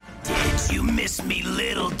you miss me,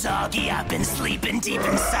 little doggy? I've been sleeping deep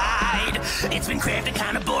inside. It's been cramped and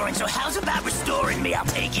kind of boring, so how's about restoring me? I'll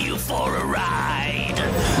take you for a ride.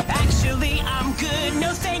 Actually, I'm good,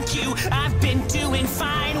 no thank you. I've been doing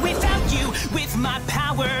fine without you, with my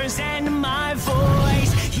powers and my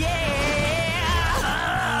voice.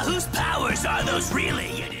 Yeah! Whose powers are those really?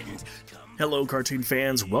 You didn't come... Hello, cartoon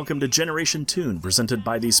fans. Welcome to Generation Toon, presented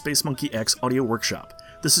by the Space Monkey X Audio Workshop.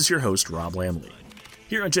 This is your host, Rob Lamley.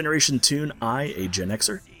 Here on Generation Toon, I, a Gen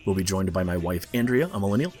Xer, will be joined by my wife, Andrea, a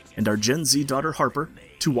millennial, and our Gen Z daughter, Harper,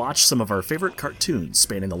 to watch some of our favorite cartoons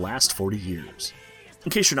spanning the last 40 years.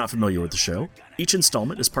 In case you're not familiar with the show, each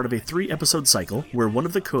installment is part of a 3-episode cycle where one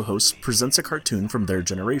of the co-hosts presents a cartoon from their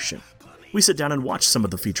generation. We sit down and watch some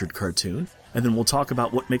of the featured cartoon, and then we'll talk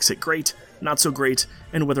about what makes it great, not so great,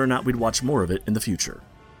 and whether or not we'd watch more of it in the future.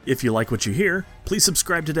 If you like what you hear, please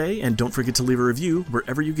subscribe today and don't forget to leave a review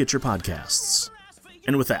wherever you get your podcasts.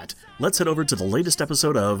 And with that, let's head over to the latest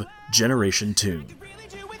episode of Generation Toon.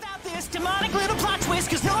 Demonic little plot twist,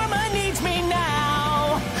 'cause Norma needs me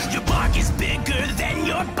now. Your bark is bigger than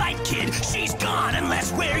your bite, kid. She's gone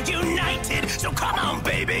unless we're united. So come on,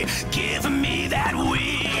 baby, give me that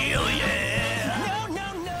wheel, yeah.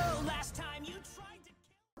 No, last time you tried to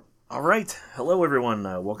kill... All right, hello everyone.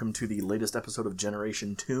 Welcome to the latest episode of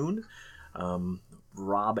Generation Toon.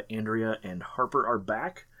 Rob, Andrea, and Harper are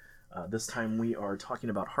back. This time we are talking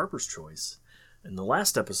about Harper's Choice. In the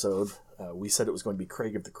last episode, we said it was going to be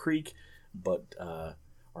Craig of the Creek, but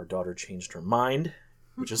our daughter changed her mind,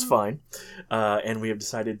 which is fine. And we have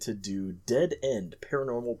decided to do Dead End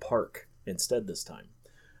Paranormal Park instead this time.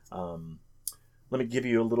 Let me give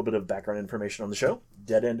you a little bit of background information on the show.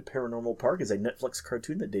 Dead End Paranormal Park is a Netflix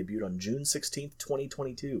cartoon that debuted on June 16th,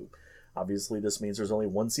 2022. Obviously, this means there's only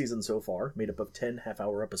one season so far, made up of 10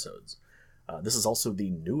 half-hour episodes. This is also the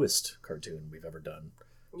newest cartoon we've ever done.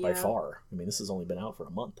 By far. I mean, this has only been out for a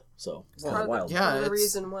month, so it's kind of wild. Yeah, the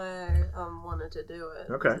reason why I wanted to do it.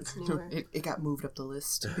 Okay. It got moved up the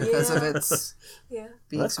list because of its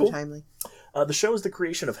being so cool. timely. The show is the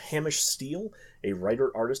creation of Hamish Steele, a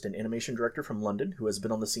writer, artist, and animation director from London who has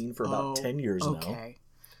been on the scene for about 10 years now. Okay.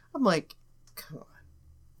 I'm like, come on.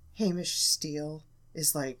 Hamish Steele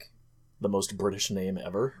is like... the most British name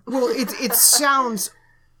ever. Well, it sounds...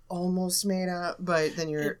 almost made up, but then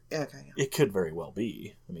you're okay. It could very well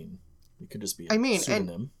be. I mean, it could just be a pseudonym.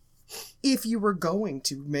 And if you were going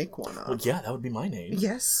to make one up, well, yeah, that would be my name.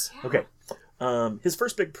 Yes. Okay. His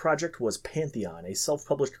first big project was Pantheon, a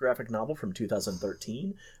self-published graphic novel from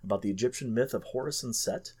 2013 about the Egyptian myth of Horus and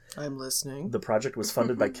Set. I'm listening. The project was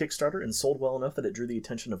funded by Kickstarter and sold well enough that it drew the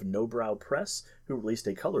attention of No Brow Press, who released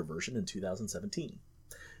a color version in 2017.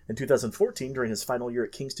 In 2014, during his final year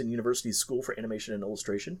at Kingston University's School for Animation and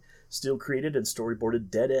Illustration, Steele created and storyboarded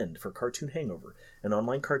Dead End for Cartoon Hangover, an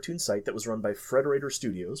online cartoon site that was run by Frederator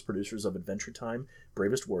Studios, producers of Adventure Time,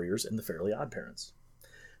 Bravest Warriors, and The Fairly OddParents.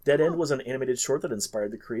 Dead End was an animated short that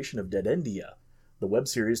inspired the creation of Dead Endia, the web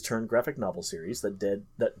series turned graphic novel series that Dead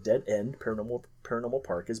End Paranormal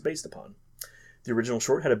Park is based upon. The original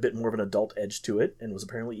short had a bit more of an adult edge to it, and was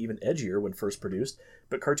apparently even edgier when first produced,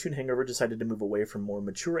 but Cartoon Hangover decided to move away from more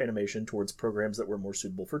mature animation towards programs that were more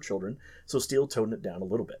suitable for children, so Steele toned it down a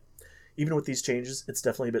little bit. Even with these changes, it's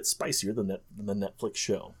definitely a bit spicier than the Netflix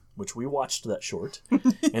show, which we watched that short,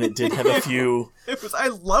 and it did have a few... I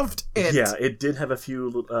loved it! Yeah, it did have a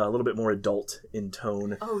few a little bit more adult in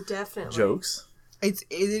tone definitely. jokes. It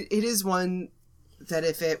is one that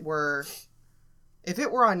if it were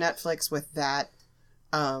on Netflix with that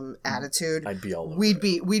attitude, I'd be all over we'd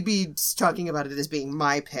be talking about it as being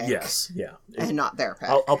my pick. Yes, yeah. And not their pick.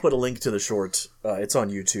 I'll put a link to the short. It's on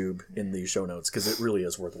YouTube in the show notes because it really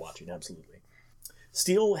is worth watching, absolutely.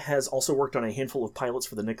 Steele has also worked on a handful of pilots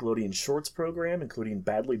for the Nickelodeon Shorts program, including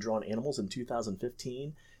Badly Drawn Animals in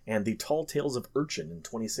 2015 and The Tall Tales of Urchin in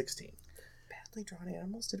 2016. Badly Drawn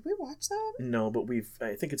Animals? Did we watch that? No, but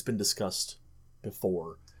I think it's been discussed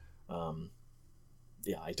before.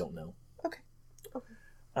 I don't know. Okay.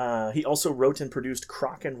 He also wrote and produced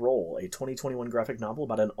Crock and Roll, a 2021 graphic novel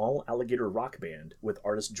about an all-alligator rock band with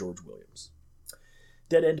artist George Williams.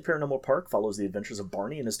 Dead End Paranormal Park follows the adventures of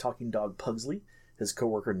Barney and his talking dog Pugsley, his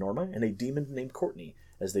co-worker Norma, and a demon named Courtney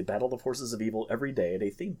as they battle the forces of evil every day at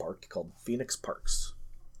a theme park called Phoenix Parks.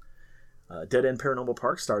 Dead End Paranormal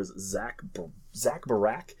Park stars Zach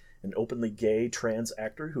Barak, an openly gay trans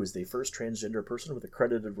actor who is the first transgender person with a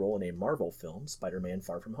credited role in a Marvel film, Spider-Man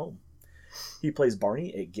Far From Home. He plays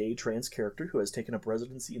Barney, a gay trans character who has taken up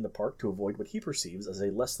residency in the park to avoid what he perceives as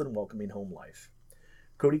a less than welcoming home life.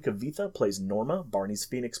 Cody Kavitha plays Norma, Barney's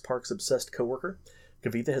Phoenix Park's obsessed coworker.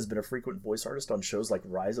 Kavitha has been a frequent voice artist on shows like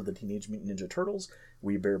Rise of the Teenage Mutant Ninja Turtles,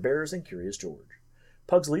 We Bare Bears, and Curious George.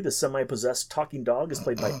 Pugsley, the semi-possessed talking dog, is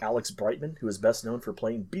played by Alex Brightman, who is best known for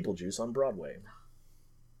playing Beetlejuice on Broadway.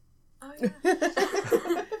 Oh, yeah.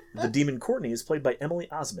 The demon Courtney is played by Emily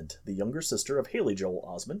Osment, the younger sister of Haley Joel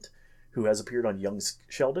Osment, who has appeared on Young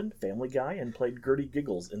Sheldon, Family Guy, and played Gertie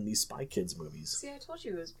Giggles in the Spy Kids movies. See, I told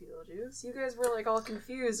you it was Beetlejuice. You guys were like all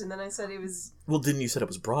confused, and then I said it was. Well, didn't you said it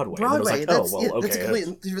was Broadway? Broadway. And I was like, oh, well, that's okay.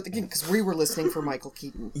 completely different thing because we were listening for Michael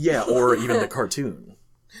Keaton. Yeah, or even the cartoon.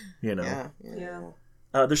 You know. Yeah.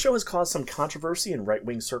 The show has caused some controversy in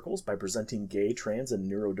right-wing circles by presenting gay, trans,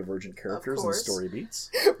 and neurodivergent characters in story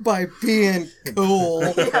beats. By being cool.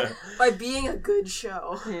 Yeah, by being a good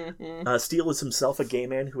show. Steele is himself a gay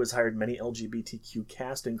man who has hired many LGBTQ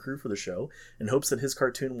cast and crew for the show and hopes that his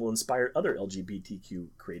cartoon will inspire other LGBTQ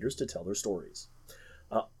creators to tell their stories.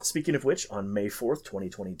 Speaking of which, on May 4th,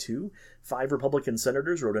 2022, 5 Republican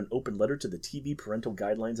senators wrote an open letter to the TV Parental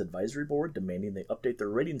Guidelines Advisory Board demanding they update their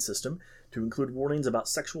rating system to include warnings about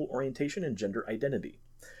sexual orientation and gender identity.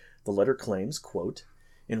 The letter claims, quote,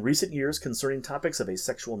 "In recent years, concerning topics of a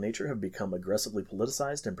sexual nature have become aggressively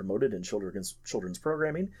politicized and promoted in children's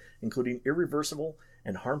programming, including irreversible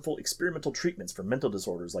and harmful experimental treatments for mental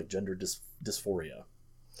disorders like gender dysphoria."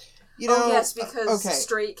 You know, yes, because okay.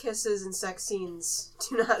 straight kisses and sex scenes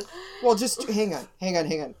do not... Well, just hang on.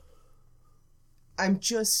 I'm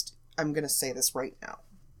going to say this right now.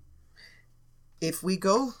 If we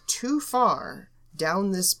go too far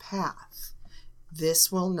down this path,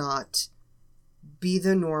 this will not be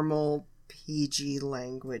the normal PG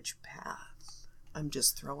language path. I'm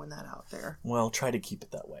just throwing that out there. Well, try to keep it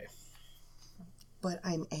that way. But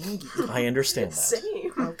I'm angry. I understand that.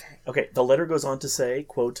 Same. Okay, the letter goes on to say,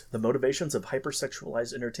 quote, "The motivations of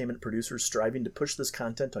hypersexualized entertainment producers striving to push this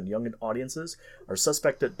content on young audiences are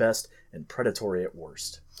suspect at best and predatory at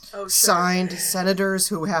worst." Oh, sure. Signed, senators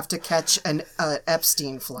who have to catch an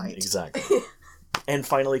Epstein flight. Exactly. And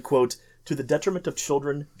finally, quote, "To the detriment of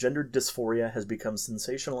children, gender dysphoria has become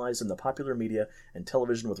sensationalized in the popular media and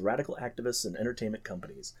television with radical activists and entertainment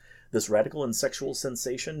companies. This radical and sexual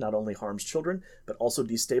sensation not only harms children, but also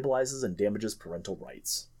destabilizes and damages parental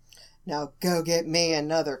rights." Now go get me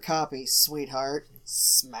another copy, sweetheart.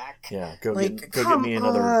 Smack. Yeah, go Like, get me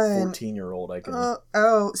another on. 14-year-old I can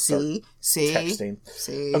see? texting.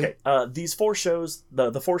 See? Okay, these 4 shows,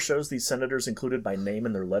 the 4 shows these senators included by name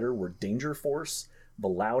in their letter were Danger Force, The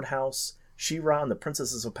Loud House, She-Ra and the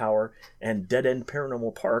Princesses of Power, and Dead End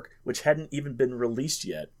Paranormal Park, which hadn't even been released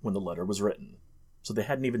yet when the letter was written. So they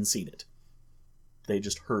hadn't even seen it. They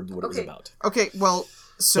just heard what it was about. Okay, well,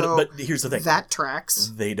 so... But here's the thing. That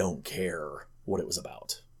tracks. They don't care what it was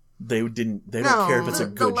about. They don't care if it's a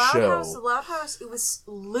good the show. The Loud House, it was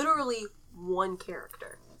literally one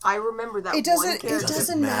character. I remember that It doesn't- one it character.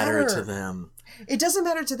 doesn't matter matter to them. It doesn't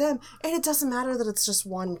matter to them, and it doesn't matter that it's just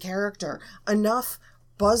one character. Enough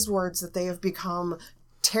buzzwords that they have become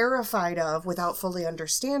terrified of without fully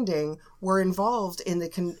understanding were involved in the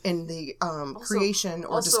creation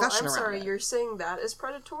or discussion I'm around sorry, it. you're saying that is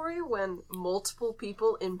predatory when multiple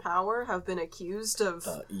people in power have been accused of...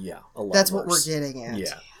 Yeah, a lot That's worse. what we're getting at.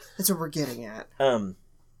 Yeah. That's what we're getting at.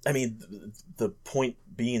 I mean, the point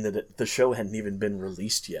being that the show hadn't even been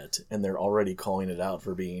released yet, and they're already calling it out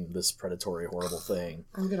for being this predatory, horrible thing.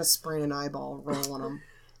 I'm gonna sprain an eyeball rolling them.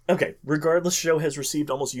 Okay, regardless, the show has received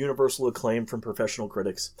almost universal acclaim from professional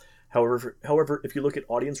critics. However, if you look at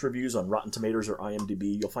audience reviews on Rotten Tomatoes or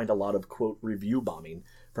IMDb, you'll find a lot of, quote, review bombing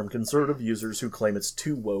from conservative users who claim it's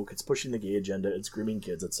too woke, it's pushing the gay agenda, it's grooming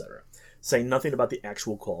kids, etc., saying nothing about the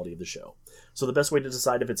actual quality of the show. So the best way to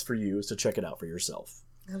decide if it's for you is to check it out for yourself.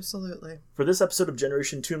 Absolutely. For this episode of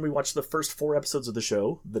Generation Toon, we watched the first 4 episodes of the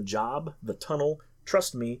show: The Job, The Tunnel,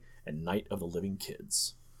 Trust Me, and Night of the Living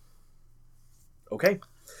Kids. Okay,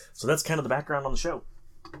 so that's kind of the background on the show.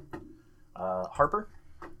 Harper,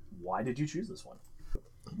 why did you choose this one?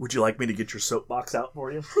 Would you like me to get your soapbox out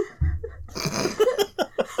for you?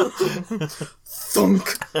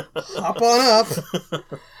 Thunk! Hop on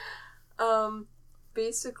up!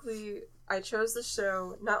 Basically, I chose the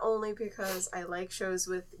show not only because I like shows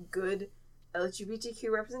with good LGBTQ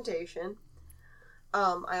representation,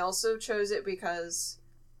 I also chose it because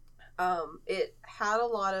it had a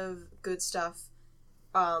lot of good stuff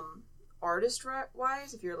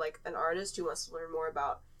artist-wise. If you're like an artist who wants to learn more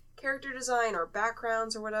about character design or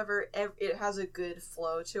backgrounds or whatever, it has a good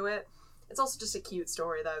flow to it. It's also just a cute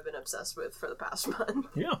story that I've been obsessed with for the past month.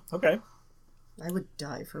 Yeah, okay. I would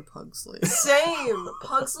die for Pugsley. Same!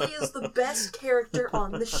 Pugsley is the best character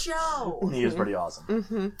on the show! He is pretty awesome.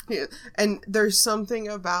 Mm-hmm. Yeah. And there's something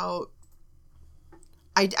about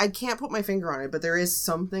I can't put my finger on it, but there is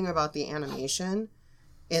something about the animation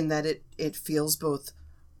in that it feels both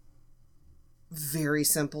very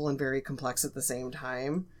simple and very complex at the same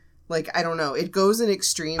time. Like, I don't know, it goes in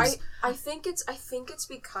extremes. I think it's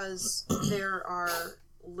because there are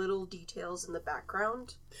little details in the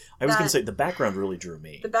background. I was going to say, the background really drew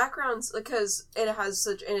me. The background's because it has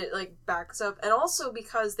such, and it like backs up, and also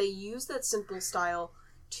because they use that simple style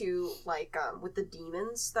to, like, with the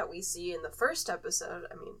demons that we see in the first episode.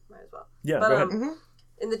 I mean, might as well. Yeah, but, go ahead.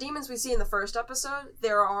 In the demons we see in the first episode,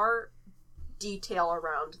 there are detail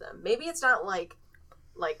around them. Maybe it's not like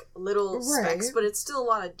little specks, but it's still a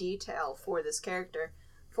lot of detail for this character.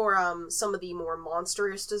 For some of the more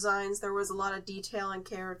monstrous designs, there was a lot of detail and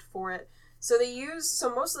care for it. So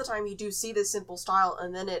most of the time you do see this simple style,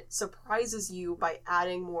 and then it surprises you by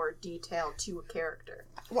adding more detail to a character.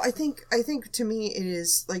 Well, I think to me it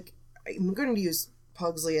is, like, I'm going to use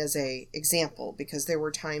Pugsley as a example, because there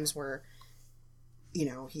were times where, you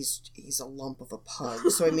know, he's a lump of a pug.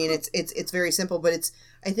 So I mean, it's very simple, but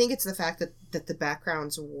I think it's the fact that the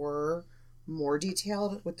backgrounds were more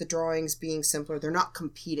detailed, with the drawings being simpler. They're not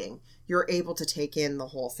competing. You're able to take in the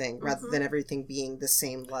whole thing rather than everything being the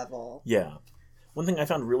same level. Yeah. One thing I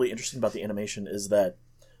found really interesting about the animation is that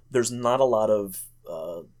there's not a lot of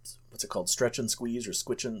what's it called? Stretch and squeeze, or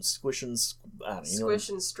squish and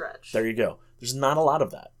stretch. There you go. There's not a lot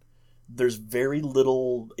of that. There's very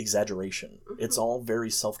little exaggeration. It's all very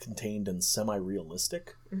self-contained and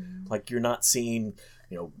semi-realistic. Like, you're not seeing,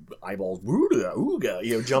 you know, eyeballs ooga,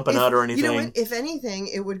 you know, jumping out or anything. You know what? If anything,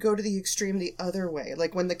 it would go to the extreme the other way.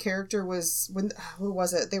 Like when the character who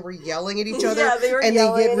was it? They were yelling at each other, Yeah, they were and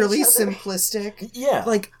yelling they get at really each other. simplistic. Yeah.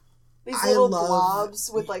 Like, These I little love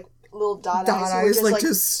blobs with, like, little dot eyes, who eyes, are like,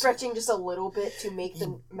 just just stretching just a little bit to make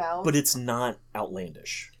the mouth. But it's not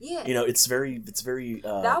outlandish. Yeah. You know, it's very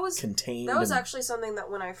contained. That was actually something that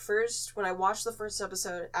when I watched the first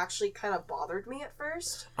episode, it actually kind of bothered me at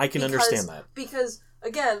first. I can understand that. Because,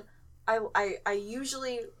 again, I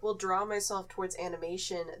usually will draw myself towards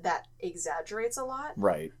animation that exaggerates a lot.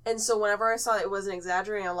 Right. And so whenever I saw that it wasn't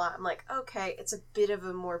exaggerating a lot, I'm like, okay, it's a bit of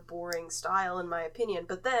a more boring style in my opinion.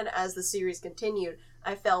 But then as the series continued,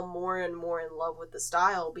 I fell more and more in love with the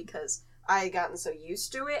style because I had gotten so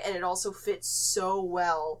used to it, and it also fits so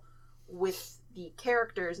well with the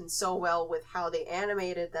characters and so well with how they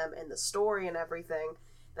animated them and the story and everything,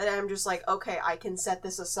 that I'm just like, okay, I can set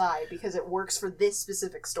this aside because it works for this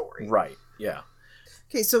specific story. Right, yeah.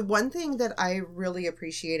 Okay, so one thing that I really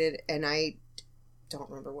appreciated, and I don't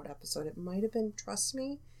remember what episode it might have been, Trust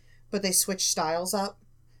Me, but they switched styles up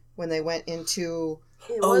when they went into...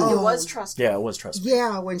 It was Trust Me. Yeah, it was Trust Me.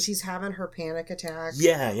 Yeah, when she's having her panic attack.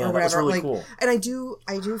 Yeah, that was really like, cool. And I do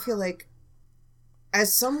feel like,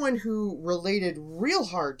 as someone who related real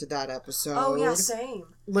hard to that episode... Oh, yeah, same.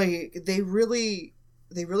 Like, they really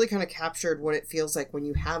kind of captured what it feels like when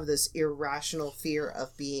you have this irrational fear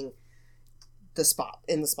of being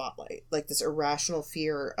in the spotlight. Like, this irrational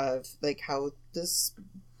fear of, like, how this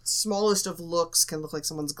smallest of looks can look like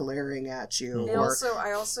someone's glaring at you.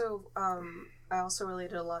 I also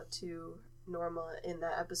related a lot to Norma in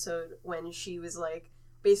that episode when she was, like,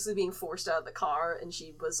 basically being forced out of the car, and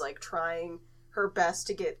she was, like, trying her best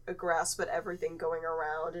to get a grasp at everything going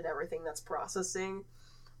around and everything that's processing.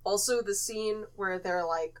 Also, the scene where they're,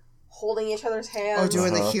 like, holding each other's hands. Oh,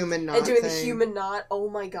 doing the human knot. And doing thing. the human knot. Oh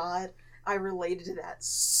my god. I related to that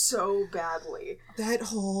so badly. That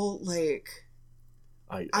whole, like...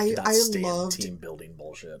 I stand loved team building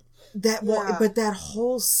bullshit. That Yeah. But that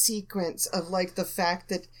whole sequence of, like, the fact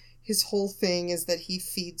that his whole thing is that he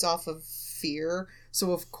feeds off of fear,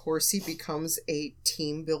 so of course he becomes a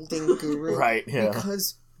team building guru. Right, yeah.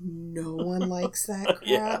 Because no one likes that crap.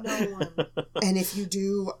 Yeah. No one. And if you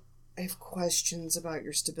do, I have questions about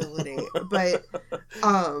your stability. But,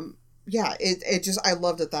 yeah, it just, I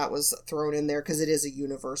love that was thrown in there because it is a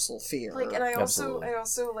universal fear. Like, and I also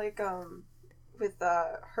like, with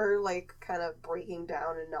her, like, kind of breaking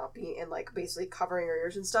down and not being, and, like, basically covering her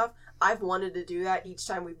ears and stuff, I've wanted to do that each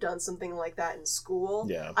time we've done something like that in school.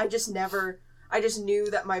 Yeah. I just knew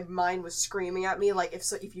that my mind was screaming at me, like,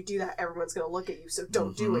 if you do that, everyone's gonna look at you, so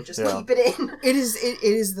don't do it, just keep it in. It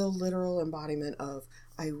is the literal embodiment of,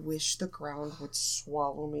 I wish the ground would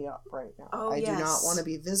swallow me up right now. Oh, I do not want to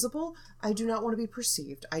be visible. I do not want to be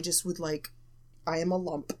perceived. I just would like, I am a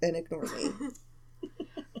lump and ignore me.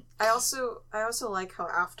 I also like how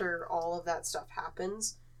after all of that stuff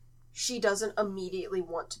happens, she doesn't immediately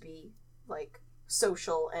want to be, like,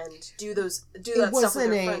 social and do that stuff with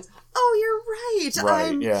her friends. Oh, you're right.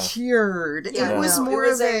 I'm cured. Yeah, it was no,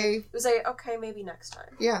 it was okay, maybe next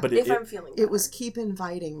time. Yeah. But I'm feeling better. It was keep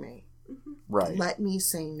inviting me. Right. Let me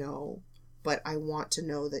say no, but I want to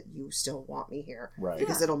know that you still want me here. Right.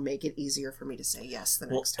 Because it'll make it easier for me to say yes the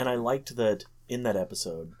next time. And I liked that in that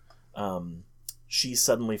episode, she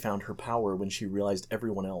suddenly found her power when she realized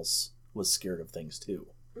everyone else was scared of things too.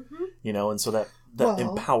 Mm-hmm. You know, and so that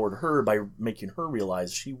empowered her by making her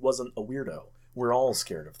realize she wasn't a weirdo. We're all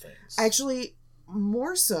scared of things. Actually,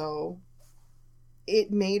 more so,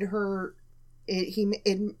 it made her...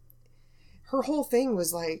 her whole thing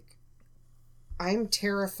was like, I'm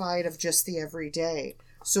terrified of just the everyday.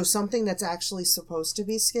 So something that's actually supposed to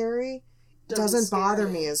be scary doesn't bother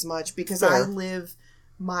me as much because I live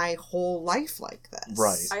my whole life like this.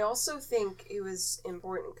 Right. I also think it was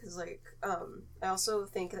important because, like, I also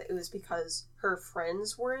think that it was because her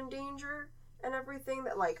friends were in danger and everything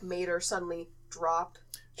that, like, made her suddenly drop.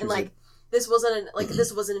 And, like, this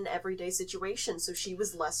wasn't an everyday situation, so she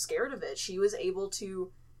was less scared of it. She was able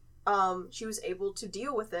to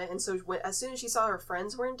deal with it, and so as soon as she saw her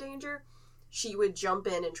friends were in danger, she would jump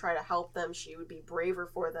in and try to help them. She would be braver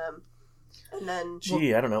for them. And then...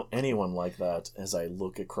 I don't know anyone like that as I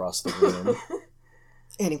look across the room.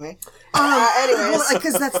 Anyway. Anyways.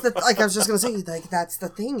 Because that's the... Like, I was just going to say, like, that's the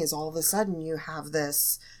thing, is all of a sudden you have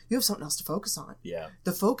something else to focus on. Yeah.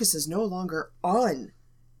 The focus is no longer on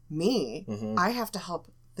me. Mm-hmm. I have to help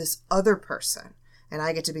this other person. And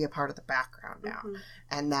I get to be a part of the background now. Mm-hmm.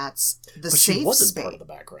 And that's the But safe she wasn't space. part of the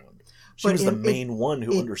background. She was the main one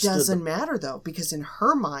who understood. It doesn't matter, though, because in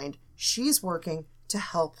her mind, she's working to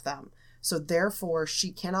help them. So therefore,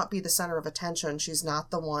 she cannot be the center of attention. She's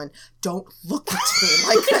not the one. Don't look at me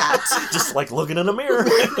like that. Just like looking in a mirror.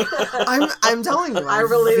 I'm telling you, I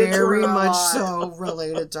related to her very a much lot. so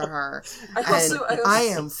related to her.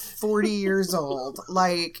 I am 40 years old.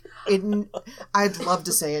 Like, I'd love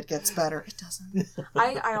to say it gets better. It doesn't.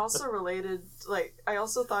 I also related, like, I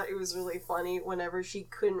also thought it was really funny whenever she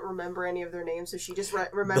couldn't remember any of their names, so she just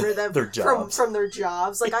remembered them their jobs. from their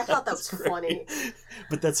jobs. Like, I thought that was funny.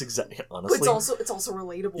 But that's exactly, honestly. But it's also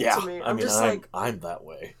relatable to me. I'm that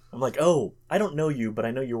way. I'm like, oh, I don't know you, but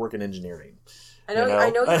I know you work in engineering. I know you're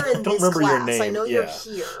in don't this remember class. your name. I know you're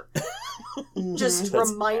here. Just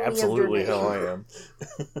That's remind me of your absolutely name. how I am.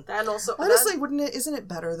 And also, honestly, isn't it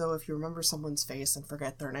better though if you remember someone's face and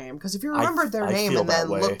forget their name? Because if you remembered their name and then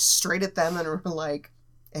looked straight at them and were like,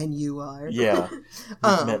 "And you are," yeah,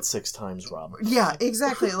 we've met 6 times, Rob. Yeah,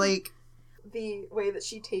 exactly. Like, the way that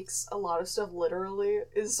she takes a lot of stuff literally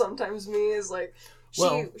is sometimes me is like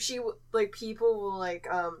she like people will like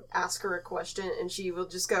ask her a question and she will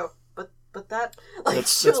just go but that like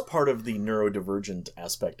that's part of the neurodivergent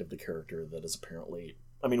aspect of the character that is apparently,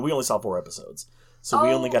 I mean, we only saw 4 episodes, so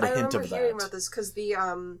we only got a hint of that. I remember hearing about this because the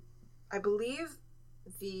I believe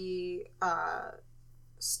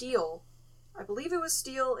Steele, I believe it was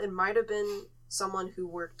Steele. It might have been someone who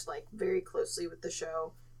worked like very closely with the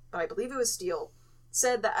show, but I believe it was Steele,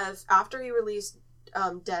 said that after he released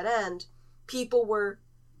Dead End, people were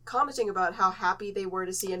commenting about how happy they were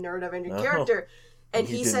to see a neurodivergent character, and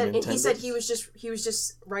he said he was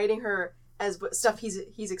just writing her as stuff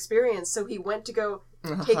he's experienced. So he went to go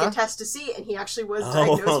take a test to see, and he actually was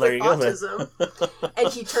diagnosed with autism, and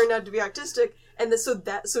he turned out to be autistic, and so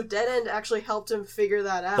Dead End actually helped him figure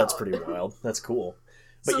that out. That's pretty wild. That's cool.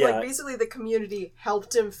 But so, like, basically the community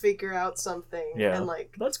helped him figure out something and,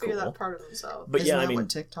 like, that's figure cool. that part of himself. But isn't yeah, that I mean... what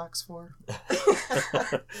TikTok's for?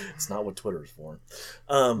 It's not what Twitter's for.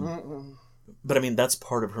 But, I mean, that's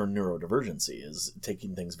part of her neurodivergency, is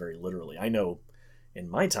taking things very literally. I know, in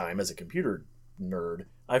my time as a computer nerd,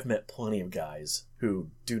 I've met plenty of guys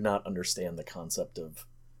who do not understand the concept of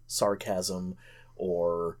sarcasm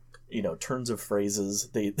or... turns of phrases.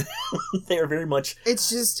 They are very much... It's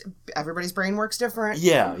just, everybody's brain works different.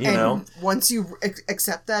 Yeah, and once you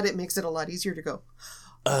accept that, it makes it a lot easier to go,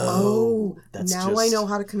 I know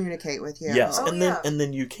how to communicate with you. Yes, and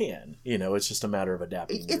then you can. It's just a matter of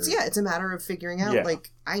adapting. It's a matter of figuring out. Yeah.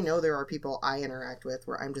 Like, I know there are people I interact with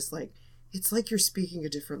where I'm just like, it's like you're speaking a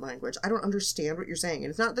different language. I don't understand what you're saying. And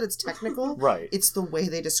it's not that it's technical. Right. It's the way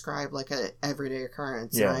they describe, like, a everyday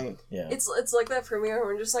occurrence. Yeah. Right? Yeah. It's like that for me where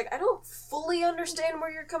I'm just like, I don't fully understand where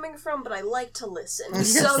you're coming from, but I like to listen.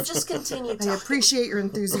 So just continue talking. I appreciate your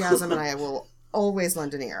enthusiasm, and I will always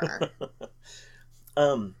lend an ear.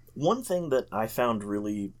 One thing that I found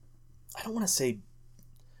really, I don't want to say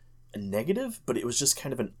a negative, but it was just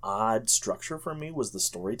kind of an odd structure for me, was the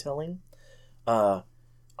storytelling.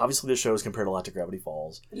 Obviously, the show is compared a lot to Gravity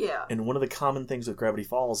Falls. Yeah. And one of the common things with Gravity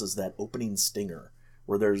Falls is that opening stinger,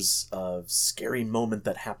 where there's a scary moment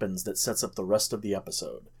that happens that sets up the rest of the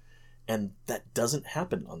episode. And that doesn't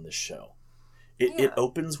happen on this show. It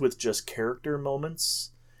opens with just character moments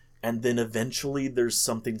and then eventually there's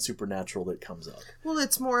something supernatural that comes up. Well,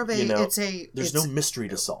 it's more of a... You know, there's no mystery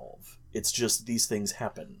to solve. It's just these things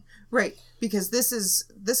happen. Right, because this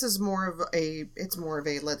is more of a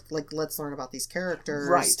let's learn about these characters,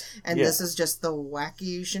 right? And this is just the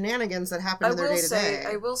wacky shenanigans that happen in their day to day.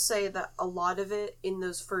 I will say that a lot of it in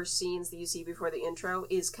those first scenes that you see before the intro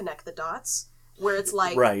is connect the dots, where it's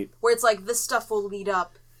like where it's like this stuff will lead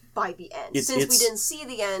up by the end. Since we didn't see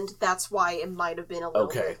the end, that's why it might have been a little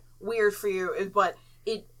bit weird for you, but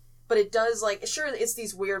it does, like, sure, it's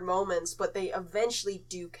these weird moments, but they eventually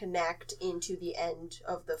do connect into the end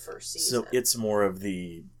of the first season. So it's more of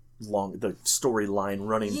the storyline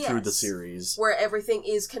running through the series. Where everything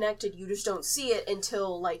is connected, you just don't see it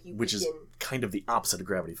until, like, you Which begin. is kind of the opposite of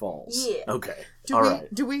Gravity Falls. Yeah. Okay.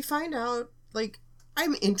 Do we find out, like,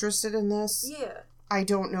 I'm interested in this. Yeah. I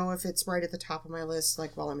don't know if it's right at the top of my list,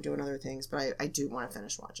 like, while I'm doing other things, but I do want to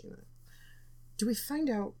finish watching it. Do we find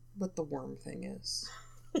out what the worm thing is?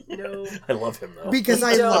 No. I love him, though. Because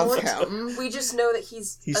I love him. We just know that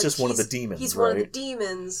he's just one of the demons, He's one of the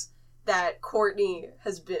demons that Courtney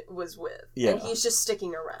was with. Yeah. And he's just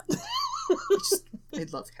sticking around. I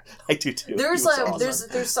love him. I do, too. There's awesome.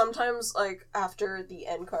 there's sometimes, like, after the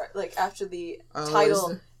end card, like, after the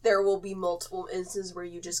title, there will be multiple instances where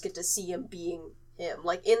you just get to see him being him.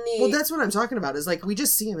 Like, in the... Well, that's what I'm talking about, is, like, we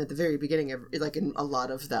just see him at the very beginning, like, in a lot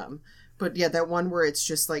of them. But yeah, that one where it's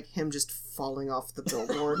just like him just falling off the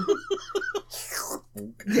billboard.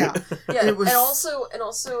 Yeah. It was... And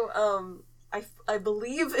also, I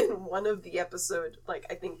believe in one of the episodes, like,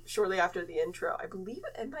 I think shortly after the intro, I believe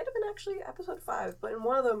it might have been actually episode 5, but in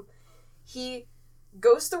one of them, he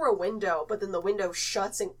goes through a window, but then the window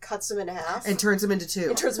shuts and cuts him in half. And turns him into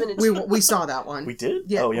 2. We saw that one. We did?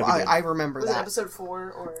 Yeah, oh, yeah, we did. I remember was that. Was it episode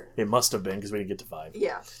 4, or...? It must have been, because we didn't get to 5.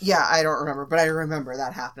 Yeah. Yeah, I don't remember, but I remember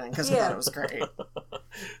that happening, because I thought it was great.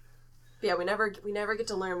 Yeah, we never get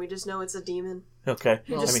to learn. We just know it's a demon. Okay.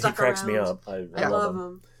 He cracks me up. I love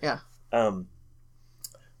him. Yeah.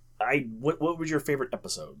 What was your favorite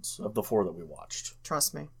episodes of the 4 that we watched?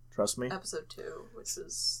 Trust me. Episode 2, which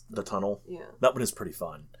is... The Tunnel? Yeah. That one is pretty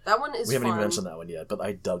fun. That one is We haven't fun. even mentioned that one yet, but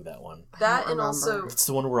I dug that one. That and also... It's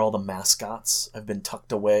the one where all the mascots have been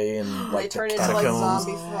tucked away and, like, they turn the into, like,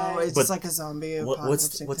 zombie it's things. like a zombie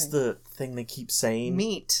what's the thing they keep saying?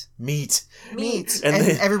 Meat. Meat. And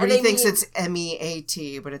everybody thinks it's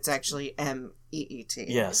MEAT, but it's actually MEET.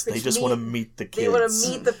 Yes, they just want to meet the kids. They want to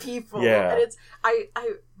meet the people. Yeah. And it's...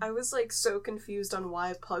 I was, like, so confused on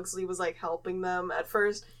why Pugsley was, like, helping them at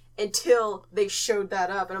first... Until they showed that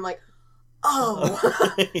up, and I'm like, oh.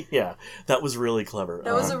 Yeah, that was really clever.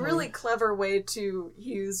 That was a really clever way to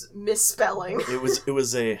use misspelling. It was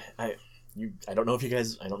I don't know if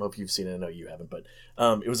you've seen it. I know you haven't, but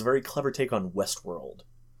it was a very clever take on Westworld.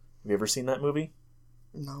 Have you ever seen that movie?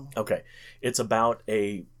 No. Okay, it's about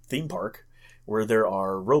a theme park where there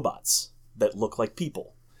are robots that look like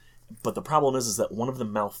people. But the problem is that one of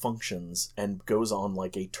them malfunctions and goes on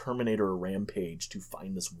like a Terminator rampage to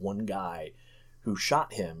find this one guy who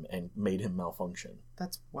shot him and made him malfunction.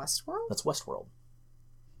 That's Westworld? That's Westworld.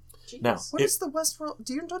 Jeez. Now, what is the Westworld?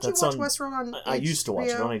 Don't you watch Westworld on HBO? I used to watch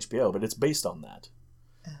it on HBO, but it's based on that.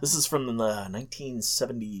 This is from the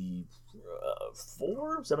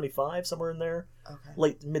 1974, 75, somewhere in there.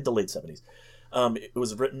 Okay. Mid to late 70s. It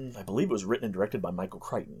was written and directed by Michael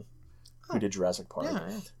Crichton, who did Jurassic Park.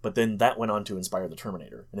 Yeah. But then that went on to inspire the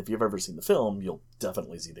Terminator. And if you've ever seen the film, you'll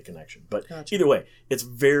definitely see the connection. But Either way, it's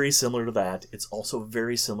very similar to that. It's also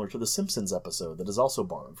very similar to the Simpsons episode that is also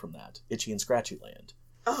borrowed from that, Itchy and Scratchy Land,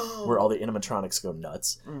 where all the animatronics go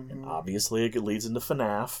nuts. Mm-hmm. And obviously it leads into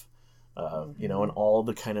FNAF, and all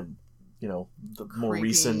the kind of, the creepy, more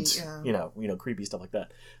recent, creepy stuff like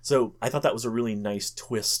that. So I thought that was a really nice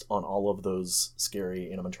twist on all of those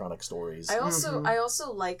scary animatronic stories. I also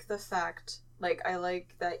like the fact, I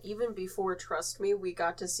like that even before Trust Me, we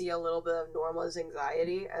got to see a little bit of Norma's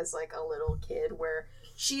anxiety as, like, a little kid, where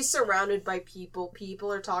she's surrounded by people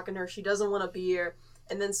are talking to her, she doesn't want to be here,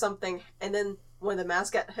 and then one of the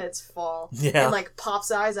mascot heads fall, and, like,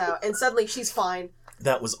 pops eyes out, and suddenly she's fine.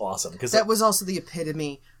 That was awesome. That was also the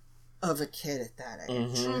epitome of a kid at that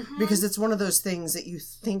age. Mm-hmm. Because it's one of those things that you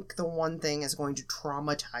think the one thing is going to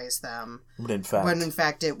traumatize them. But in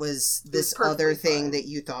fact it was this other thing that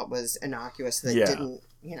you thought was innocuous that didn't,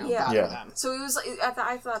 bother them. So it was,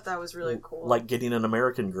 I thought that was really cool. Like getting an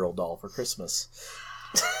American Girl doll for Christmas.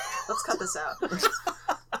 Let's cut this out.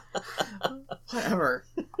 Whatever.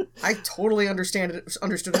 I totally understood it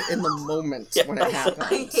in the moment when it happened.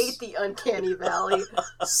 I hate the Uncanny Valley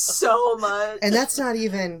so much. And that's not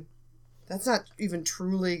even That's not even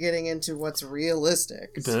truly getting into what's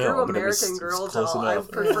realistic. No, Screw but it American was Girl close doll. I enough.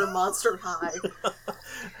 prefer Monster High.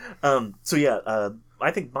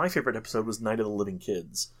 I think my favorite episode was Night of the Living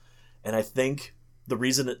Kids, and I think the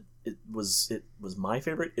reason it was my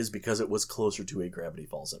favorite is because it was closer to a Gravity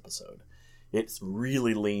Falls episode. It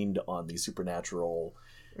really leaned on the supernatural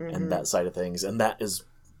and that side of things, and that is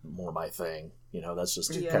more my thing. That's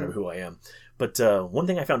just kind of who I am. But one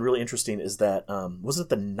thing I found really interesting is that was it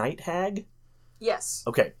the Night Hag? Yes.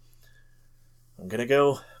 Okay, I'm gonna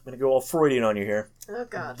go all Freudian on you here. Oh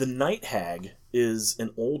God. The Night Hag is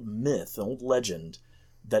an old myth, an old legend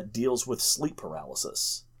that deals with sleep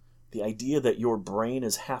paralysis. The idea that your brain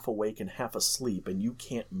is half awake and half asleep and you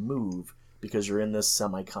can't move because you're in this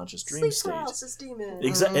semi-conscious dream Sleep state. paralysis demon.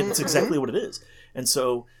 It's exactly what it is. And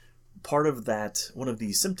so part of that, one of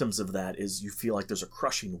the symptoms of that is you feel like there's a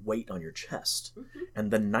crushing weight on your chest. Mm-hmm. And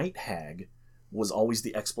the Night Hag was always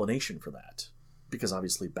the explanation for that. Because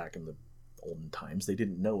obviously back in the olden times, they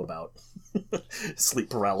didn't know about sleep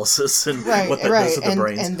paralysis and what that does to the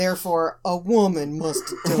brains. And therefore, a woman must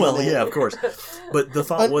have done Well, it. yeah, of course. But the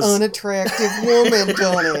thought An was... unattractive woman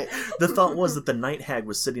done it. The thought was that the Night Hag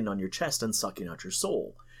was sitting on your chest and sucking out your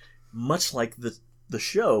soul. Much like the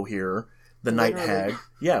show here, the Night Hag,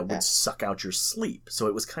 would suck out your sleep. So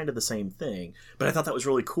it was kind of the same thing. But I thought that was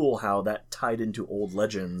really cool how that tied into old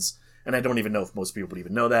legends. And I don't even know if most people would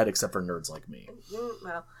even know that, except for nerds like me.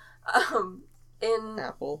 Well, in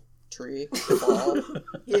Apple, tree, ball.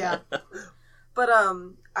 yeah, but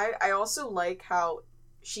I also like how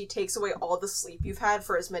she takes away all the sleep you've had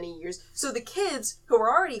for as many years. So the kids who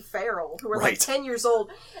are already feral, who are like 10 years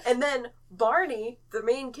old, and then Barney, the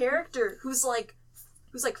main character, who's like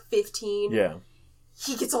 15. Yeah.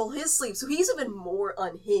 He gets all his sleep, so he's even more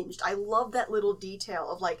unhinged. I love that little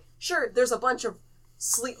detail of like, sure, there's a bunch of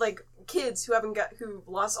sleep kids who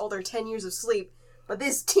lost all their 10 years of sleep, but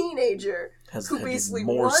this teenager who basically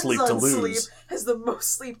more runs sleep on to lose. sleep has the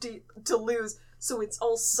most sleep to lose, so it's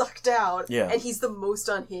all sucked out, and he's the most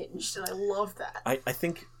unhinged, and I love that. I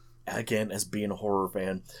think, again, as being a horror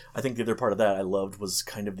fan, I think the other part of that I loved was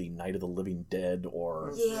kind of the Night of the Living Dead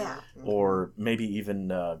or maybe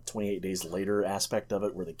even 28 Days Later aspect of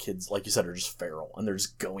it, where the kids, like you said, are just feral, and they're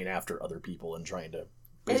just going after other people and trying to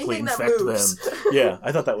basically infect them. Yeah,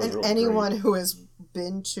 I thought that was really anyone great. who has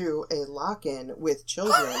been to a lock-in with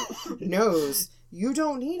children knows you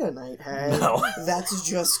don't need a Night Hag. No. That's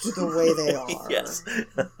just the way they are. Yes.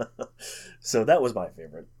 So that was my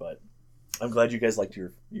favorite, but I'm glad you guys liked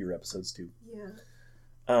your episodes too.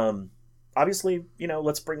 Yeah. Obviously,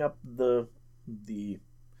 let's bring up the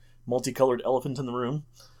multicolored elephant in the room.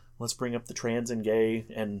 Let's bring up the trans and gay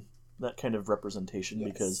and that kind of representation,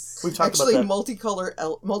 because we've talked about that.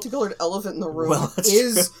 Multicolored elephant in the room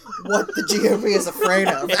is what the GOP is afraid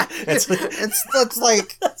of. That's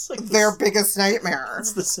like their biggest nightmare.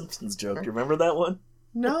 That's the Simpsons joke. Do you remember that one?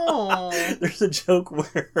 No. There's a joke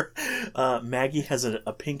where Maggie has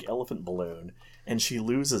a pink elephant balloon, and she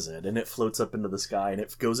loses it, and it floats up into the sky, and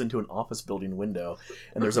it goes into an office building window,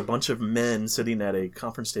 and there's a bunch of men sitting at a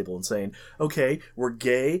conference table and saying, okay, we're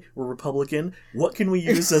gay, we're Republican, what can we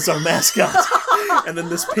use as our mascot? And then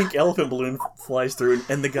this pink elephant balloon flies through,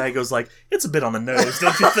 and the guy goes like, it's a bit on the nose,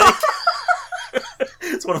 don't you think?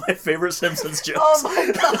 It's one of my favorite Simpsons jokes. Oh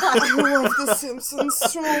my god! I love The Simpsons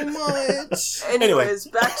so much. Anyways,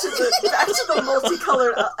 back to the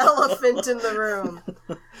multicolored elephant in the room.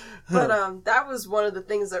 But that was one of the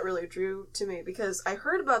things that really drew to me, because I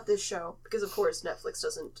heard about this show because of course Netflix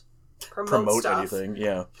doesn't promote stuff, anything,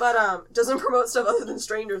 yeah. But doesn't promote stuff other than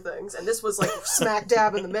Stranger Things, and this was like smack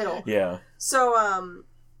dab in the middle. Yeah. So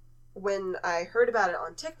when I heard about it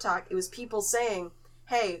on TikTok, it was people saying,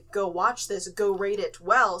 hey, go watch this, go rate it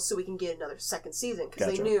well so we can get another second season.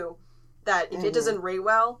 Because they knew that if it doesn't rate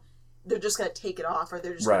well, they're just going to take it off, or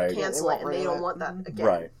they're just going to cancel it, and they don't want that again.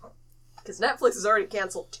 Right. Because Netflix has already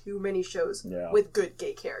canceled too many shows with good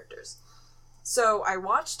gay characters. So I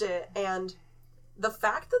watched it, and the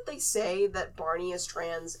fact that they say that Barney is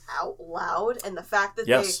trans out loud, and the fact that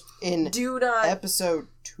they do not... Episode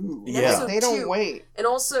 2. Yeah. They don't wait. And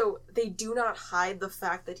also, they do not hide the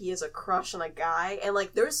fact that he has a crush on a guy. And,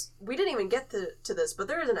 like, we didn't even get to this, but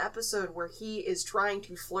there is an episode where he is trying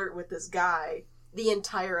to flirt with this guy the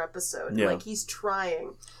entire episode. Yeah. Like, he's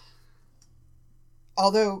trying.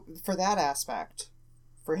 Although, for that aspect,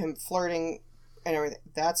 for him flirting and everything,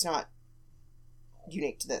 that's not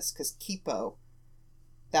unique to this, because Kipo,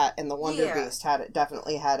 that and the Wonder Beast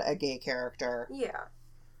definitely had a gay character. Yeah.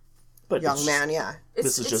 But young man,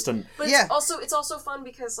 This is just an... But it's also fun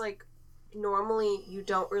because, like, normally you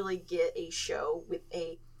don't really get a show with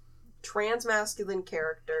a trans masculine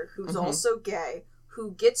character who's Mhm. also gay,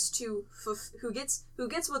 who gets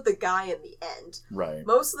with the guy in the end. Right.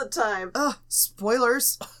 Most of the time, Ugh,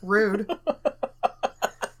 spoilers. Rude.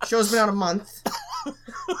 Show's been out a month.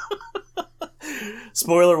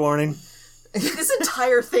 Spoiler warning. this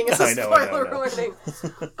entire thing is a I know. spoiler warning.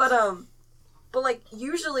 But like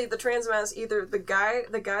usually the trans mass, either the guy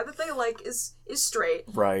that they like is straight.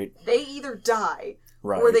 Right. They either die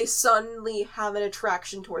Right. or they suddenly have an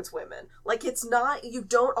attraction towards women. Like it's not, you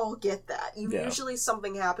don't all get that. Yeah. Usually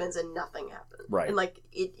something happens and nothing happens. Right. And like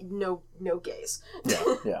no gays.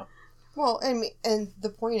 Yeah. Yeah. Well, and the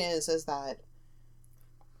point is that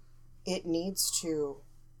it needs to.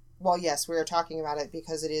 Well, yes, we are talking about it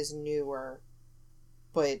because it is newer,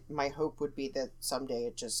 but my hope would be that someday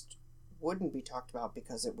it just wouldn't be talked about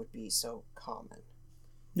because it would be so common.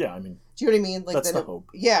 Yeah. I mean, Do you know what I mean? Like that's that the hope.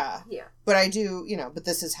 Yeah. Yeah. But I do, but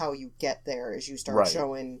this is how you get there, is you start Right.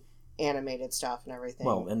 showing animated stuff and everything.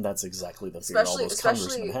 Well, and that's exactly the fear all those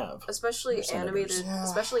congressmen have. Especially Their senators. animated, Yeah.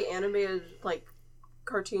 especially animated like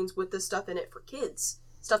cartoons with this stuff in it for kids.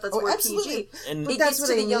 Stuff that's more absolutely. PG. And But It that's gets what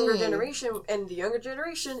to I the younger mean. generation, and the younger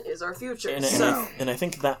generation is our future. and So I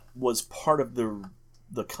think that was part of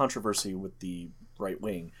the controversy with the right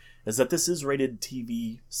wing, is that this is rated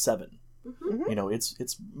TV 7. Mhm.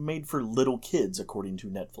 It's made for little kids according to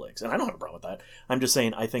Netflix, and I don't have a problem with that. I'm just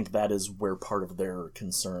saying I think that is where part of their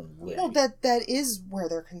concern lay. Well, that is where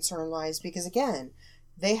their concern lies, because again,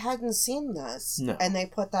 they hadn't seen this, No. and they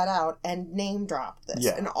put that out and name dropped this,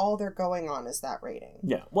 Yeah. and all they're going on is that rating.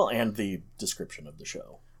 Yeah, well, and the description of the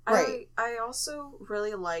show. Right. I also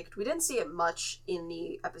really liked. We didn't see it much in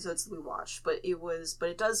the episodes that we watched, but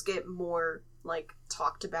it does get more like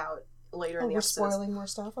talked about later Oh, in the we're episodes. spoiling more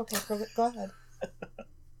stuff? Okay, go ahead.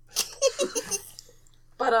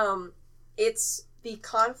 But it's the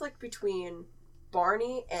conflict between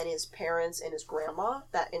Barney and his parents and his grandma,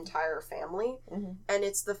 that entire family, Mhm. and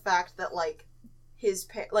it's the fact that like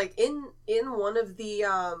like in one of the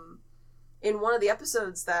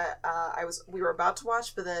episodes that we were about to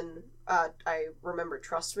watch, but then I remembered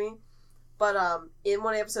Trust Me. But in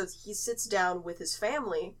one of the episodes, he sits down with his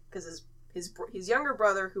family because his younger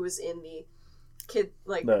brother, who is in the kid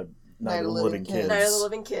like The Night of the Living Kids. Night of the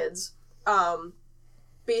Living Kids,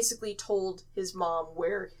 basically told his mom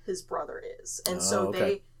where his brother is, and so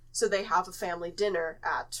okay. they have a family dinner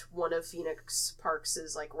at one of Phoenix Parks'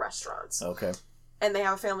 like restaurants, Okay. and they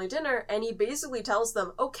have a family dinner, and he basically tells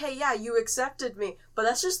them, "Okay, yeah, you accepted me, but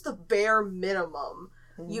that's just the bare minimum.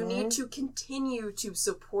 You need to continue to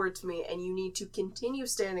support me, and you need to continue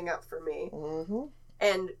standing up for me, Mm-hmm.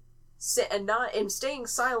 and staying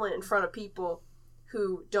silent in front of people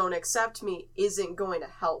who don't accept me isn't going to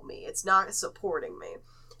help me. It's not supporting me."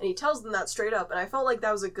 And he tells them that straight up, and I felt like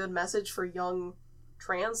that was a good message for young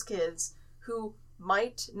trans kids who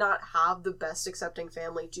might not have the best accepting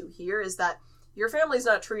family to hear, is that your family's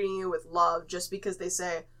not treating you with love just because they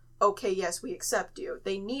say, "Okay, yes, we accept you."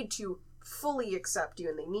 They need to fully accept you,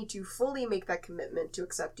 and they need to fully make that commitment to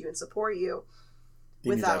accept you and support you. They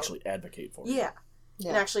need to Without- actually advocate for it. Yeah. Yeah.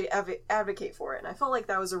 And actually advocate for it. And I felt like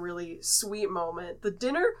that was a really sweet moment. The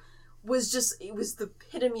dinner was it was the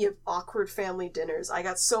epitome of awkward family dinners. I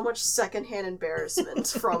got so much secondhand embarrassment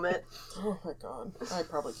from it. Oh my god. I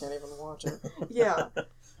probably can't even watch it. Yeah.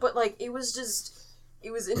 But like, it was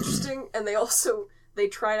interesting, and they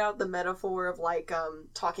tried out the metaphor of like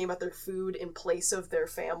talking about their food in place of their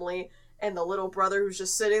family. And the little brother who's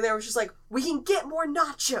just sitting there was just like, "We can get more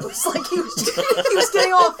nachos." Like he was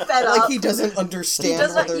getting all fed up. Like he doesn't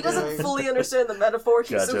understand what they're He doesn't doing. fully understand the metaphor,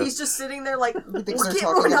 so Gotcha. he's just sitting there like, He thinks "We're they're getting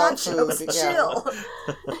more talking about nachos, food, yeah. chill."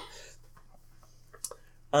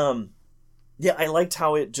 Yeah, I liked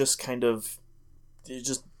how it just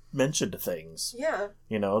mentioned things. Yeah.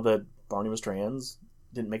 That Barney was trans,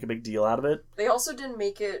 didn't make a big deal out of it. They also didn't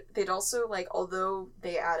make it. They'd also like, although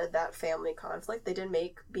they added that family conflict, they didn't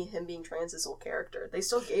make him being trans his whole character. They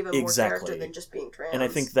still gave him more Exactly. character than just being trans. And I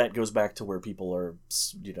think that goes back to where people are,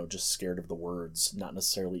 just scared of the words, not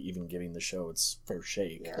necessarily even giving the show its fair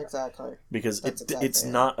shake. Yeah. Exactly. Because That's it's exactly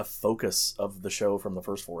it. not a focus of the show from the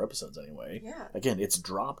first 4 episodes anyway. Yeah. Again, it's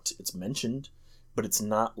dropped, it's mentioned, but it's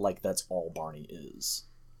not like that's all Barney is.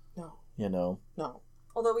 No. No.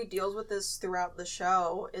 Although he deals with this throughout the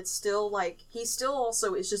show, it's still like he still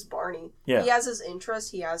also is just Barney. Yeah. He has his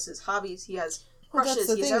interests, he has his hobbies, he has Well, crushes,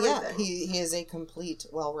 that's the he has thing, everything. yeah. He is a complete,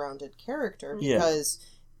 well-rounded character Yeah. because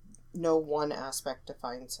no one aspect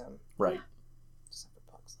defines him. Right. Except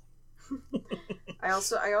for Pugsley.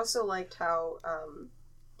 I also liked how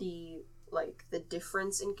the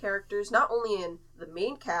difference in characters, not only in the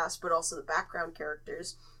main cast but also the background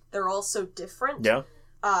characters, they're all so different. Yeah.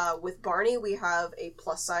 With Barney, we have a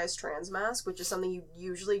plus-size trans mask, which is something you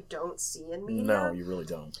usually don't see in media. No, you really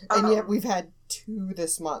don't. And yet we've had 2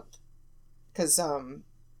 this month. Because,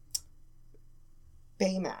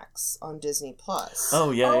 Baymax on Disney Plus. Oh,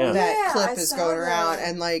 yeah, yeah. That clip I is saw going that. around,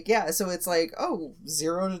 and like, yeah, so it's like,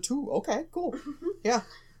 0 to 2, okay, cool. Yeah.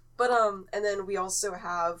 But, and then we also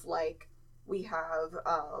have, like,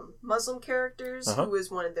 Muslim characters, who is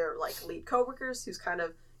one of their, like, lead co-workers, who's kind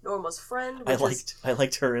of Norma's friend. I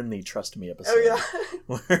liked her in the Trust Me episode. Oh, yeah.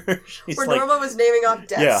 Where she's Where like, Norma was naming off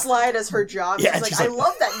Death Yeah. Slide as her job. Yeah, She's and like, she's I like-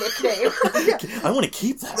 love that nickname. I want to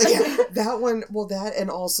keep that. Yeah, that one, well, that, and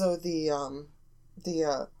also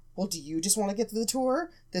well, do you just want to get to the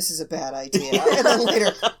tour? This is a bad idea. And then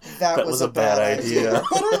later, that was a bad idea.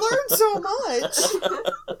 But I learned so much.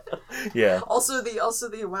 Yeah. Also the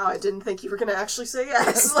wow, I didn't think you were gonna actually say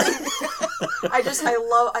yes. Like, I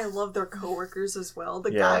love their coworkers as well.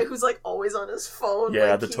 The guy who's like always on his phone.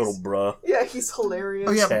 Yeah, like, the total bruh. Yeah, he's hilarious.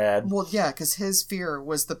 Oh, yeah. Chad. Well, yeah, because his fear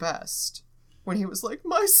was the best. When he was like,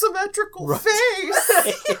 my symmetrical Right. face!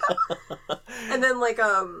 And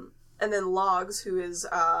then Logs, who is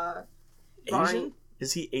Barney. Asian?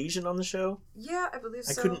 Is he Asian on the show? Yeah, I believe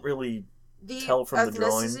so. I couldn't really the tell from the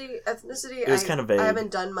drawing. Ethnicity. It was kind of vague. I haven't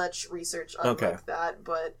done much research on Okay. like that,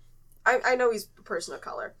 but I know he's a person of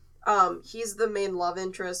color. He's the main love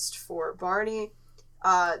interest for Barney.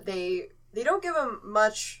 They don't give him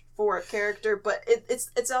much for a character, but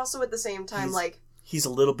it's also at the same time He's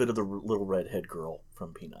a little bit of the little redhead girl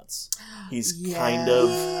from Peanuts. He's Yeah. kind of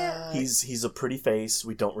Yeah. he's a pretty face.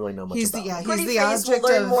 We don't really know much He's about him. pretty the face. We'll object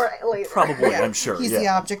learn of... more later. Probably, Yeah. I'm sure. He's the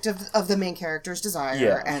object of the main character's desire,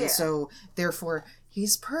 Yeah. and Yeah. so, therefore,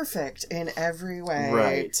 he's perfect in every way.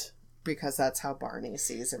 Right. Because that's how Barney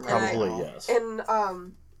sees him. Probably, right now. yes. And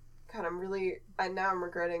now I'm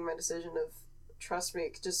regretting my decision of Trust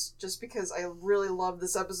Me, just because I really love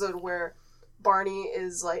this episode where Barney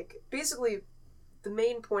is like basically the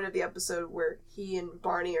main point of the episode where he and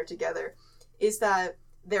Barney are together is that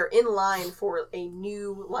they're in line for a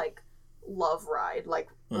new like love ride, like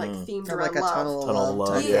themed Or around like a love. tunnel of Tunnel of love.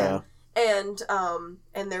 Love, type yeah. thing.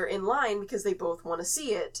 And they're in line because they both want to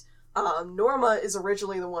see it. Norma is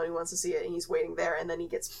originally the one who wants to see it, and he's waiting there, and then he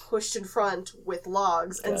gets pushed in front with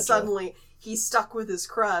Logs, and Gotcha. suddenly he's stuck with his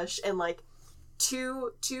crush, and like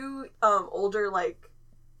two older like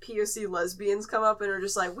POC lesbians come up and are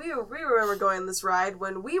just like, we remember going on this ride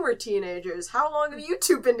when we were teenagers. How long have you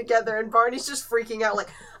two been together? And Barney's just freaking out like,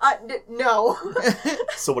 no.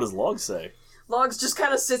 So what does Log say? Logs just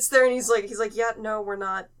kind of sits there and he's like, yeah, no, we're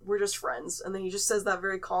not. We're just friends. And then he just says that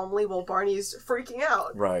very calmly while Barney's freaking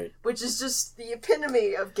out, Right. which is just the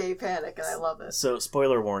epitome of gay panic, and I love it. So,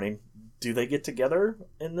 spoiler warning. Do they get together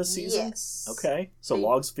in this season? Yes. Okay. So They-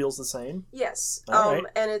 Logs feels the same? Yes. All right.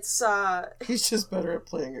 And it's He's just better at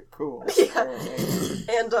playing it cool. yeah. apparently.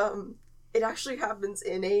 And it actually happens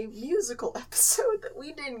in a musical episode that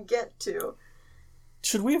we didn't get to.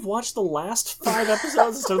 Should we have watched the last 5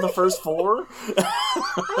 episodes instead of the first 4?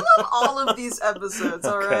 I love all of these episodes,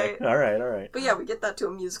 Okay. alright? All right. But yeah, we get that to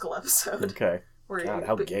a musical episode. Okay. Where God,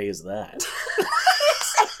 how gay is that?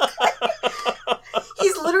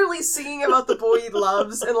 He's literally singing about the boy he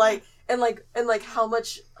loves and how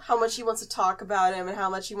much he wants to talk about him and how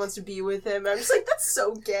much he wants to be with him. And I'm just like, that's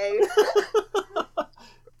so gay.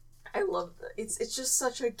 I love that. It's just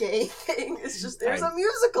such a gay thing. It's just there's a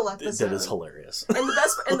musical episode. That is hilarious. And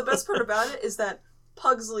the best part about it is that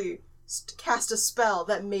Pugsley cast a spell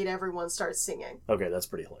that made everyone start singing. Okay, that's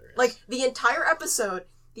pretty hilarious. Like the entire episode,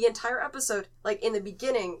 like in the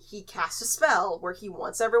beginning, he casts a spell where he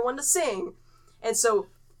wants everyone to sing. And so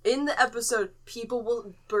in the episode, people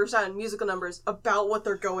will burst out in musical numbers about what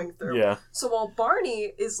they're going through. Yeah. So while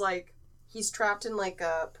Barney is like, he's trapped in like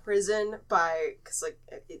a prison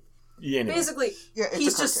Yeah, anyway. basically, Yeah,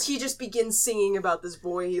 it's he a just begins singing about this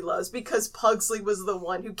boy he loves because Pugsley was the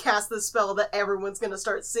one who cast the spell that everyone's gonna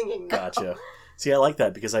start singing now. Gotcha. See, I like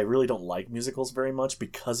that because I really don't like musicals very much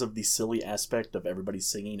because of the silly aspect of everybody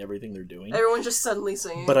singing everything they're doing. Everyone's just suddenly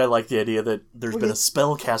singing. But I like the idea that there's been a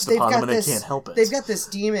spell cast upon them and they can't help it. They've got this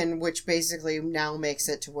demon, which basically now makes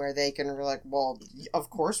it to where they can be like, well, of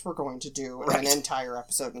course we're going to do an entire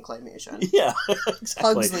episode in claymation. Yeah,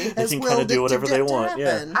 exactly. Pugsley They has can kind of willed do it whatever to they get to want.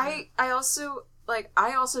 Yeah. happen. I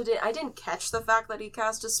didn't catch the fact that he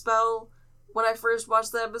cast a spell when I first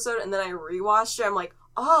watched the episode, and then I rewatched it. I'm like,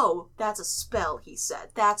 oh, that's a spell, he said.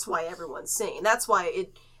 That's why everyone's singing. That's why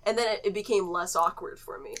it... And then it became less awkward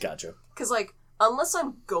for me. Gotcha. Because, like, unless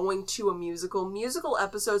I'm going to a musical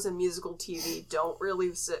episodes and musical TV don't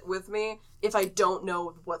really sit with me if I don't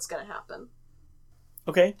know what's going to happen.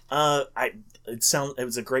 Okay. It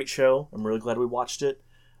was a great show. I'm really glad we watched it.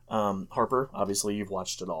 Harper, obviously you've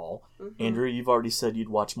watched it all. Mm-hmm. Andrew, you've already said you'd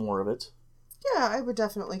watch more of it. Yeah, I would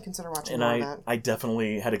definitely consider watching And more of that. I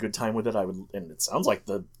definitely had a good time with it. And it sounds like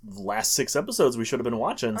the last 6 episodes we should have been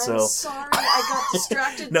watching. I'm So, sorry, I got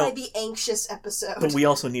distracted No. by the anxious episode. but we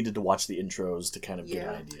also needed to watch the intros to kind of get Yeah.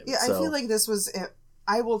 an idea. Yeah, So, I feel like this was.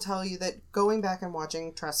 I will tell you that going back and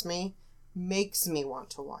watching, trust me, makes me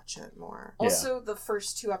want to watch it more. Also, the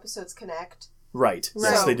first 2 episodes connect. right.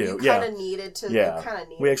 Yes, So they do. You Yeah. kind of needed to. Yeah. You kind of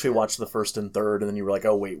needed We actually to. watched the first and third, and then you were like,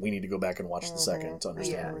 "Oh wait, we need to go back and watch the second to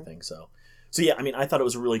understand Yeah. everything." So yeah, I mean, I thought it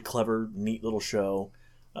was a really clever, neat little show.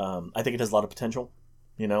 I think it has a lot of potential,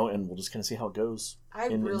 and we'll just kind of see how it goes. I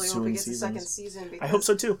in really hope ensuing it gets a second seasons. season because I hope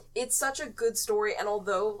so too. it's such a good story, and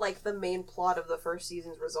although like the main plot of the first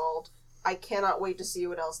season's resolved, I cannot wait to see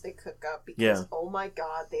what else they cook up because Yeah. oh my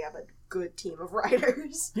god, they have a good team of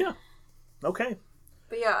writers. Yeah. Okay.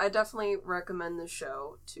 But yeah, I definitely recommend the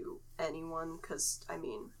show to anyone because I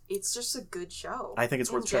mean it's just a good show. I think it's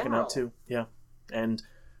in worth checking out general. too. Yeah. And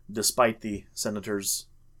despite the Senators'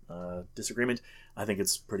 disagreement, I think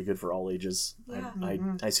it's pretty good for all ages. Yeah.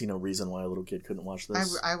 I see no reason why a little kid couldn't watch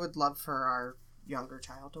this. I would love for our younger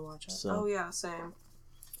child to watch it. So. Oh yeah, same.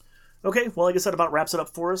 Okay, well, I guess that about wraps it up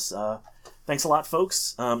for us. Thanks a lot,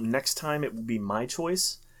 folks. Next time it will be my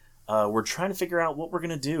choice. We're trying to figure out what we're going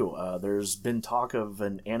to do. There's been talk of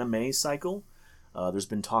an anime cycle. There's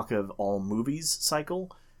been talk of all movies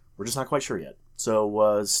cycle. We're just not quite sure yet.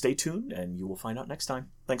 So stay tuned, and you will find out next time.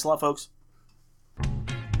 Thanks a lot, folks.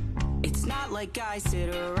 It's not like I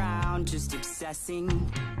sit around just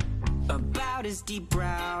obsessing about his deep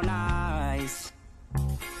brown eyes.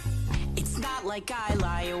 It's not like I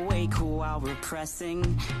lie awake while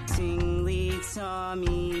repressing tingly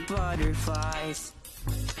tummy butterflies.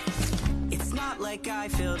 It's not like I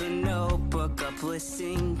filled a notebook up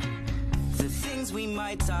listing the things we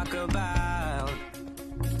might talk about.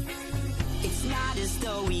 It's not as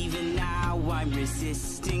though even now I'm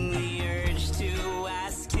resisting the urge to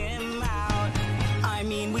ask him out. I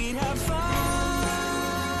mean, we